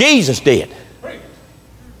boat. Jesus did.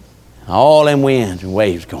 All them winds and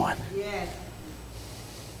waves going.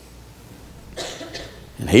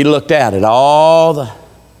 And he looked out at all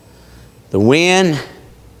the wind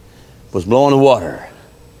was blowing the water.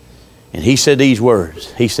 And he said these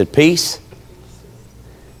words. He said, peace,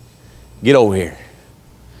 get over here.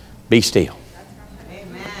 Be still.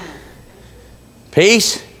 Amen.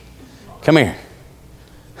 Peace, come here.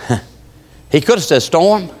 He could have said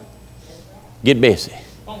storm, get busy.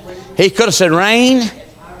 He could have said rain,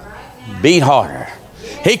 beat harder.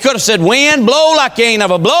 He could have said wind, blow like you ain't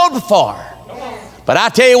ever blown before. But I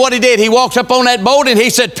tell you what he did. He walks up on that boat and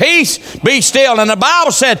he said, peace, be still. And the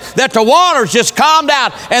Bible said that the waters just calmed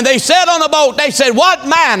out. And they said on the boat, they said, what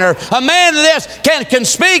manner a man of this can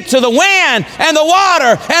speak to the wind and the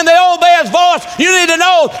water and they obey His voice? You need to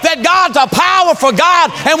know that God's a powerful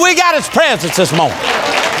God and we got His presence this morning.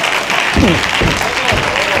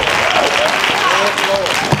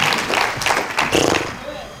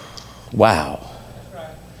 Wow.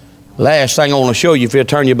 Last thing I want to show you, if you'll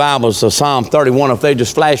turn your Bibles to Psalm 31, if they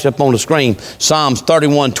just flash up on the screen, Psalms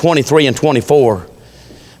 31, 23 and 24.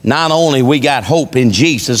 Not only we got hope in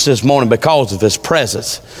Jesus this morning because of His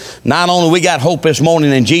presence. Not only we got hope this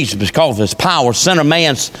morning in Jesus because of His power. Sinner,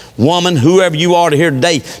 man, woman, whoever you are to hear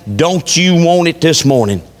today, don't you want it this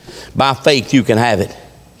morning? By faith you can have it.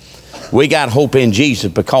 We got hope in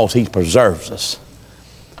Jesus because He preserves us.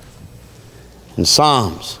 In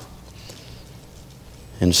Psalms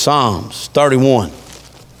 31.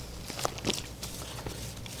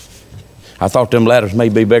 I thought them letters may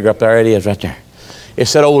be bigger up there. It is right there. It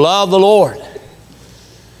said, oh, love the Lord.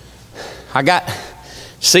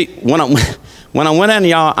 When I went in,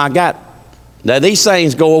 y'all, I got, now these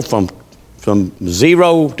things go from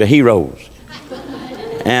 0 to heroes.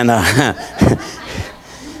 And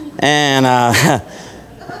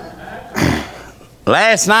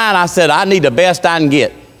last night I said, I need the best I can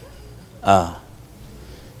get.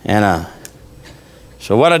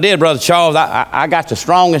 So what I did, Brother Charles, I got the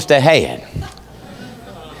strongest they had.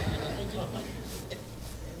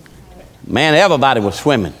 Man, everybody was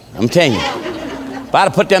swimming. I'm telling you. If I'd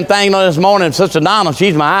have put them things on this morning, Sister Donna,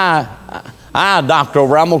 she's my eye doctor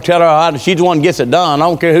over. I'm going to tell her how she's the one that gets it done. I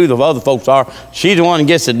don't care who the other folks are. She's the one that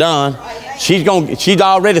gets it done. She's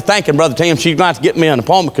already thinking, Brother Tim, she's going to have to get me an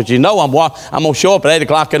appointment because I'm going to show up at 8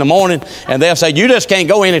 o'clock in the morning and they'll say, you just can't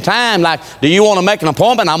go any time. Like, do you want to make an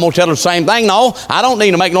appointment? I'm going to tell her the same thing. No, I don't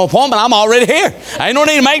need to make no appointment. I'm already here. I ain't no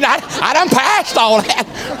need to make I done passed all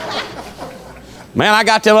that. Man, I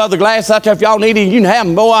got them other glasses out there. If y'all need it, you can have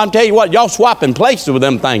them. Boy, I'll tell you what, y'all swapping places with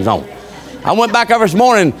them things on. I went back over this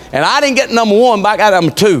morning, and I didn't get number 1, but I got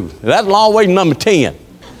number 2. That's a long way to number 10.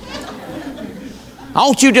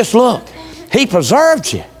 Don't you just look. He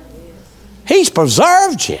preserved you. He's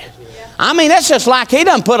preserved you. I mean, that's just like he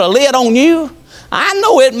done put a lid on you. I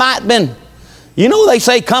know it might have been, you know, they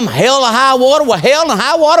say come hell or high water. Well, hell and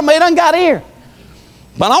high water may done got here.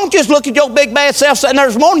 But don't just look at your big bad self sitting there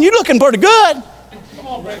this morning. You're looking pretty good.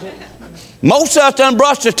 Most of us done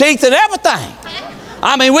brushed their teeth and everything.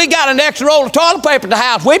 I mean, we got an extra roll of toilet paper at the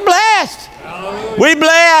house. We blessed. We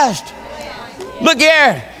blessed. Look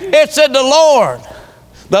here. It said the Lord,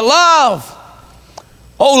 the love.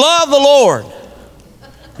 Oh, love the Lord.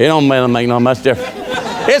 It don't make no much difference.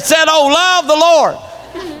 It said, oh, love the Lord.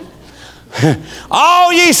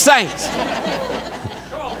 All ye saints.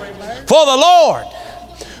 For the Lord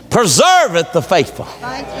preserveth the faithful.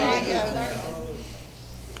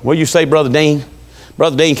 What do you say, Brother Dean?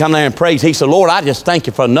 Brother Dean come there and praise. He said, Lord, I just thank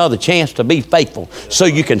you for another chance to be faithful so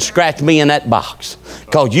you can scratch me in that box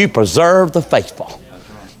because you preserve the faithful.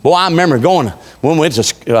 Boy, I remember going, when we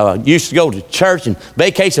used to go to church and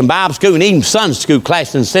vacation Bible school and even Sunday school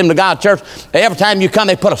class in the Assembly of God church. Every time you come,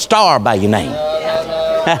 they put a star by your name.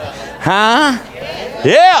 Huh?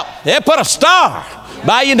 Yeah, they put a star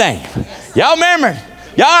by your name. Y'all remember?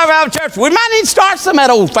 Y'all ever have a church? We might need to start some of that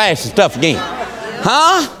old-fashioned stuff again.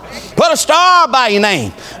 Huh? Put a star by your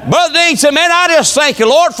name. Brother Dean said, man, I just thank you,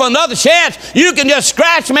 Lord, for another chance. You can just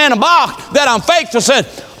scratch me in the box that I'm faithful. Said,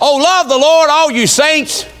 oh, love the Lord, all you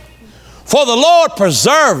saints, for the Lord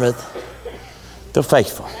preserveth the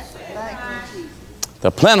faithful.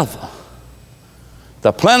 The plentiful.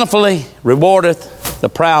 The plentifully rewardeth the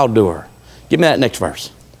proud doer. Give me that next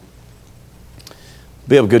verse.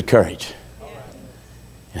 Be of good courage.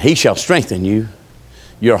 And he shall strengthen you,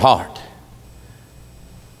 your heart.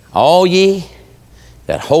 All ye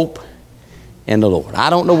that hope in the Lord. I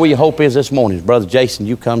don't know where your hope is this morning. Brother Jason,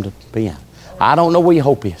 you come to piano. I don't know where your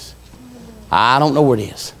hope is. I don't know where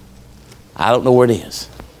it is. I don't know where it is.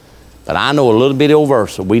 But I know a little bitty old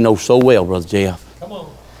verse that we know so well, Brother Jeff. Come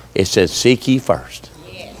on. It says, seek ye first.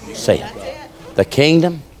 Yes. Say it. The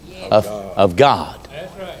kingdom of God.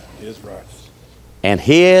 That's right. His righteousness. And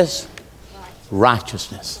His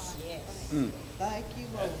righteousness. Yes. Thank you,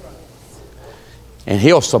 Lord. And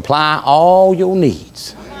He'll supply all your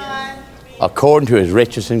needs according to His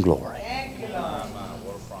riches and glory.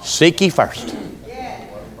 Seek ye first.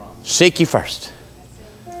 Seek ye first.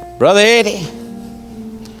 Brother Eddie,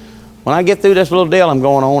 when I get through this little deal I'm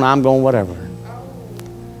going on, I'm going whatever.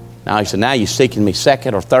 Now he said, now you're seeking me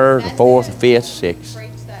second or third or fourth or fifth, sixth.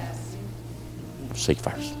 Seek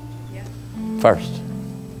first. First.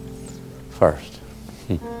 First.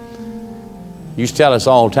 You used to tell us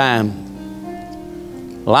all the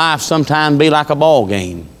time, life sometimes be like a ball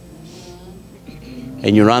game.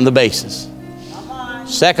 And you run the bases.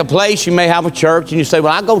 Second place, you may have a church, and you say,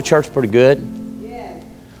 well, I go to church pretty good.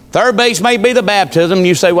 Third base may be the baptism, and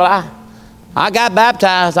you say, well, I got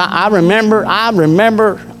baptized. I remembered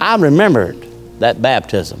that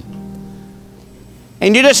baptism.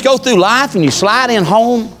 And you just go through life, and you slide in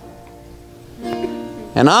home,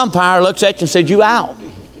 and the umpire looks at you and says, you out.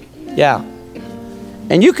 Yeah.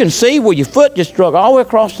 And you can see where your foot just struck all the way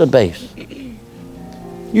across the base.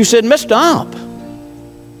 You said, Mr. Ump,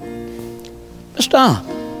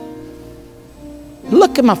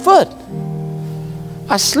 look at my foot.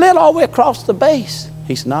 I slid all the way across the base.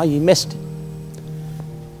 He said, no, you missed it.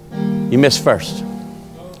 You missed first.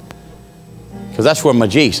 Because that's where my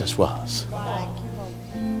Jesus was.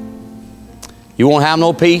 You won't have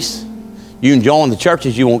no peace. You can join the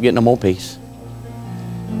churches, you won't get no more peace.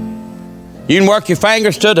 You can work your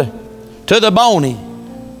fingers to the bony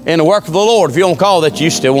in the work of the Lord. If you don't call that, you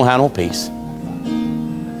still won't have no peace.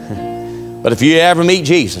 But if you ever meet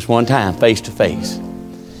Jesus one time, face to face,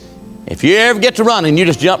 if you ever get to running, you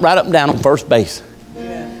just jump right up and down on first base.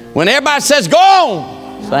 When everybody says, go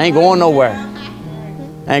on, so I ain't going nowhere.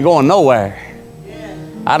 I ain't going nowhere.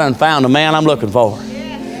 I done found the man I'm looking for.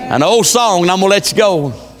 An old song, and I'm going to let you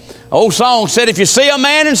go. Old song said, if you see a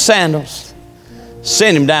man in sandals,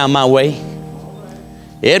 send him down my way.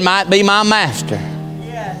 It might be my master.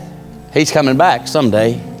 He's coming back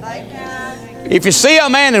someday. If you see a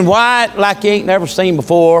man in white like you ain't never seen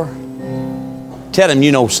before, tell him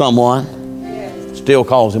you know someone still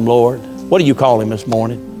calls him Lord. What do you call him this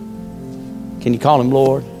morning? Can you call him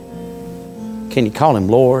Lord? Can you call him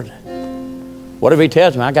Lord? Whatever he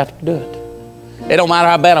tells me, I got to do it. It don't matter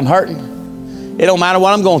how bad I'm hurting. It don't matter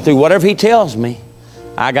what I'm going through. Whatever he tells me,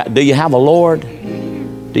 do you have a Lord?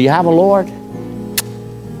 Do you have a Lord?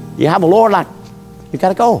 You have a Lord like You got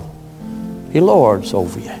to go. Your Lord's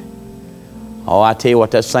over you. Oh, I tell you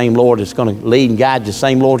what, that same Lord is going to lead and guide you. The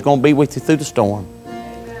same Lord's going to be with you through the storm.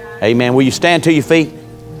 Amen. Will you stand to your feet?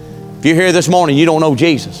 If you're here this morning, you don't know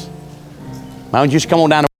Jesus. Why don't you just come on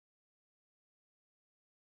down